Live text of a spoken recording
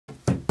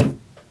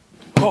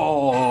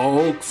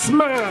Hulk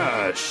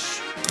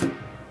smash!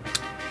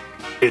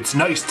 It's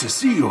nice to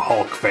see you,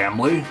 Hulk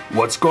family.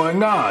 What's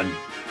going on?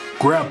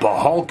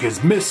 Grandpa Hulk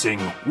is missing.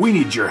 We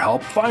need your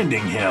help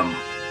finding him.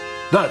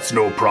 That's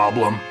no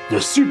problem. The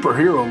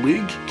Superhero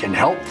League can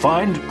help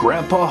find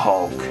Grandpa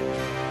Hulk.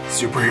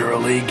 Superhero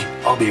League,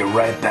 I'll be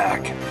right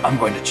back. I'm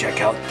going to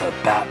check out the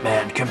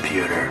Batman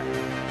computer.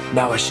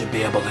 Now I should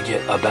be able to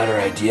get a better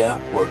idea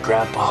where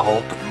Grandpa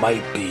Hulk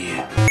might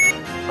be.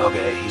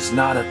 Okay, he's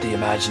not at the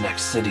Imaginext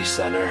City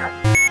Center.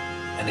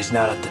 And he's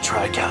not at the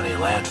Tri-County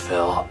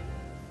landfill.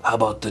 How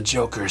about the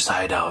Joker's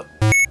hideout?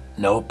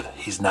 Nope,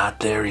 he's not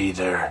there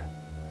either.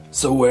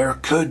 So where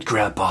could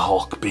Grandpa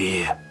Hulk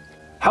be?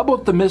 How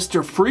about the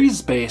Mr.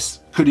 Freeze base?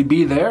 Could he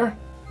be there?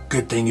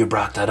 Good thing you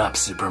brought that up,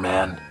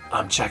 Superman.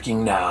 I'm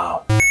checking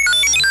now.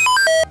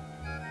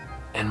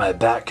 And my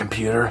Bat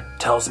computer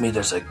tells me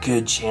there's a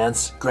good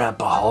chance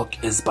Grandpa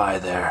Hulk is by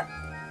there.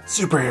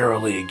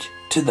 Superhero League,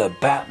 to the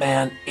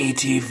Batman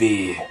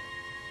ATV.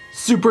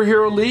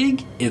 Superhero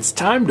League, it's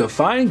time to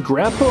find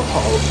Grandpa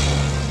Hulk.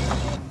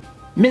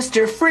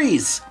 Mr.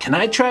 Freeze, can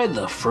I try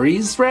the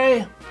freeze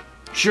ray?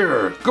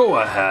 Sure, go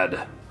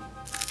ahead.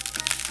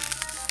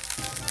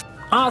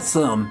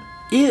 Awesome,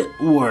 it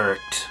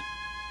worked.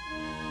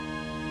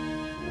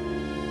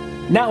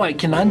 Now I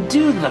can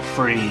undo the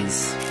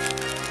freeze.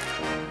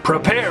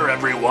 Prepare,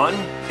 everyone.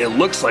 It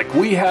looks like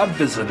we have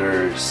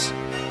visitors.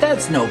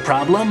 That's no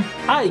problem.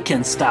 I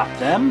can stop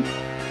them.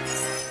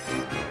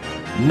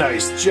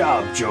 Nice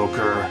job,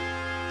 Joker.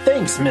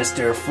 Thanks,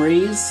 Mr.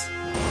 Freeze.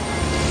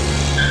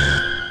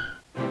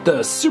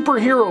 The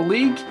Superhero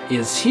League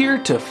is here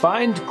to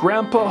find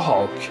Grandpa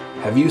Hulk.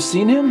 Have you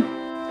seen him?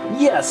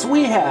 Yes,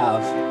 we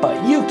have,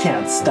 but you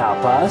can't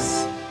stop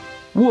us.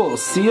 We'll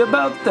see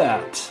about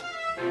that.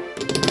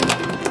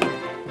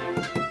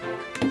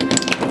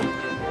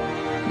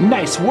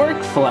 Nice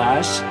work,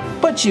 Flash,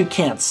 but you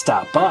can't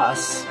stop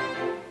us.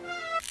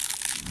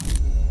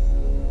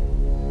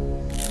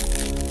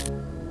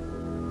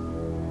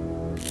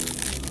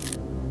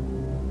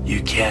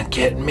 You can't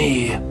get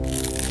me.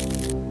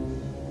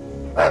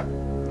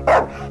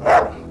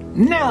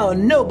 Now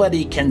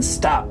nobody can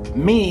stop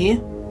me.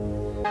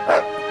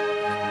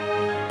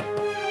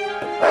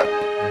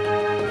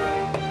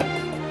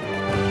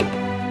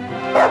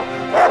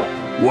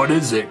 What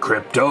is it,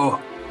 Krypto?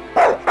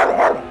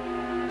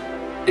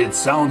 It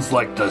sounds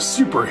like the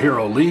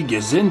Superhero League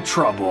is in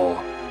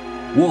trouble.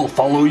 We'll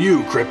follow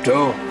you,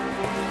 Krypto.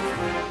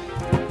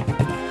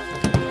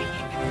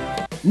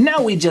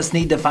 Now we just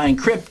need to find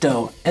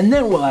Krypto, and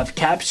then we'll have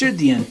captured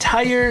the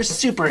entire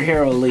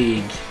Superhero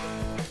League.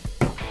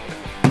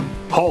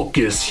 Hulk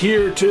is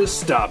here to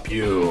stop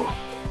you.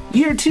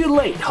 You're too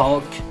late,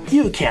 Hulk.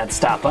 You can't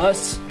stop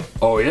us.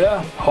 Oh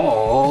yeah?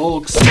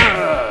 Hulk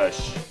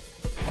smash!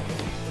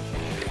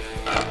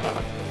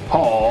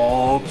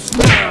 Hulk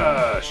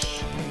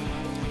smash!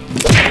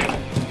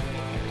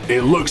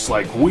 It looks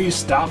like we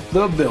stopped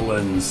the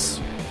villains.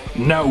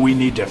 Now we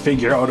need to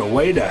figure out a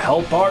way to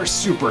help our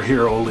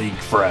Superhero League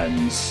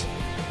friends.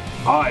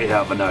 I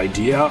have an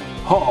idea.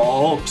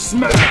 Hulk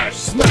smash,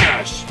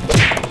 smash!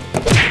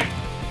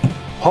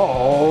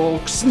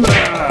 Hulk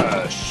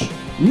smash!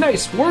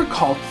 Nice work,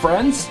 Hulk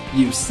friends.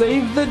 You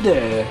saved the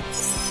day.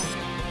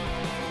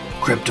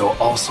 Krypto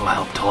also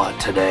helped a lot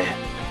today.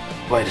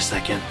 Wait a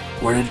second.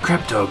 Where did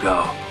Krypto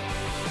go?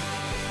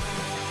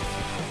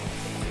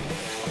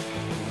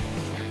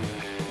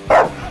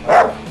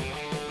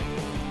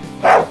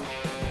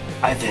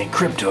 I think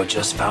Krypto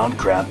just found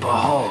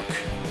Grandpa Hulk.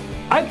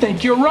 I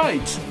think you're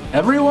right.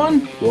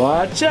 Everyone,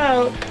 watch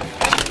out.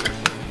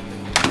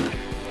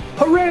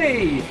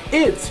 Hooray!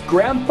 It's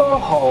Grandpa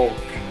Hulk.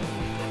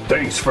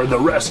 Thanks for the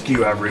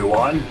rescue,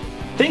 everyone.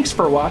 Thanks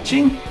for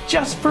watching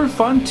Just for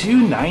Fun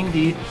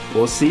 290.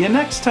 We'll see you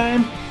next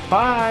time.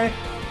 Bye.